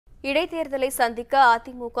இடைத்தேர்தலை சந்திக்க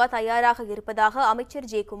அதிமுக தயாராக இருப்பதாக அமைச்சர்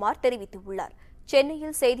ஜெயக்குமார் தெரிவித்துள்ளார்.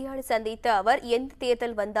 சென்னையில் செய்தியாளர் சந்தித்த அவர், எந்த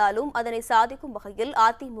தேர்தல் வந்தாலும் அதனை சாதிக்கும் வகையில்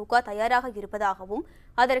அதிமுக தயாராக இருப்பதாகவும்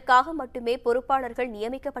அதற்காக மட்டுமே பொறுப்பாளர்கள்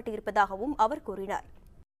நியமிக்கப்பட்டிருப்பதாகவும் அவர் கூறினார்.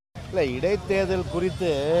 இடைத்தேர்தல்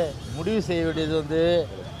குறித்து முடிவு செய்ய வேண்டியது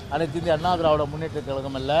அனைத்து இந்திய அண்ணா திராவிட முன்னேற்ற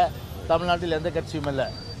கழகம் அல்ல, தமிழ்நாட்டில் எந்த கட்சியும் அல்ல.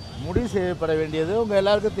 முடிவு செய்யப்பட வேண்டியது உங்கள்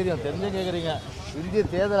எல்லாருக்கும் தெரிஞ்சு கேட்குறீங்க, இந்திய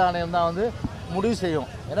தேர்தல் ஆணையம் தான் முடிவு செய்யும்.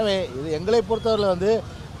 எனவே இது எங்களை பொறுத்தவரையில்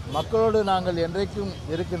மக்களோடு நாங்கள் என்றைக்கும்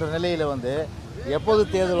இருக்கின்ற நிலையில் எப்போது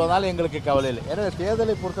தேர்தல் வந்தாலும் எங்களுக்கு கவலை இல்லை. எனவே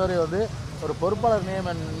தேர்தலை பொறுத்தவரை ஒரு பொறுப்பாளர்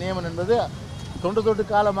நியமனம் என்பது தொன்று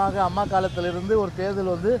காலமாக அம்மா காலத்திலிருந்து ஒரு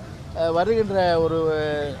தேர்தல் வருகின்ற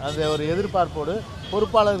ஒரு எதிர்பார்ப்போடு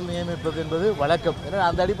பொறுப்பாளர்கள் நியமிப்பது என்பது வழக்கம். எனவே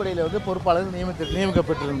அந்த அடிப்படையில் பொறுப்பாளர்கள்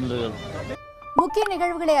நியமிக்கப்பட்டிருக்கிறார்கள். முக்கிய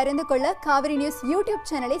நிகழ்வுகளை அறிந்து கொள்ள காவிரி நியூஸ் யூடியூப்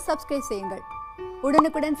சேனலை சப்ஸ்கிரைப் செய்யுங்கள்.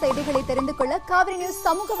 உடனுக்குடன் செய்திகளை தெரிந்து கொள்ள காவிரி நியூஸ்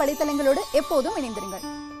சமூக வலைதளங்களோடு எப்போதும் இணைந்திருங்கள்.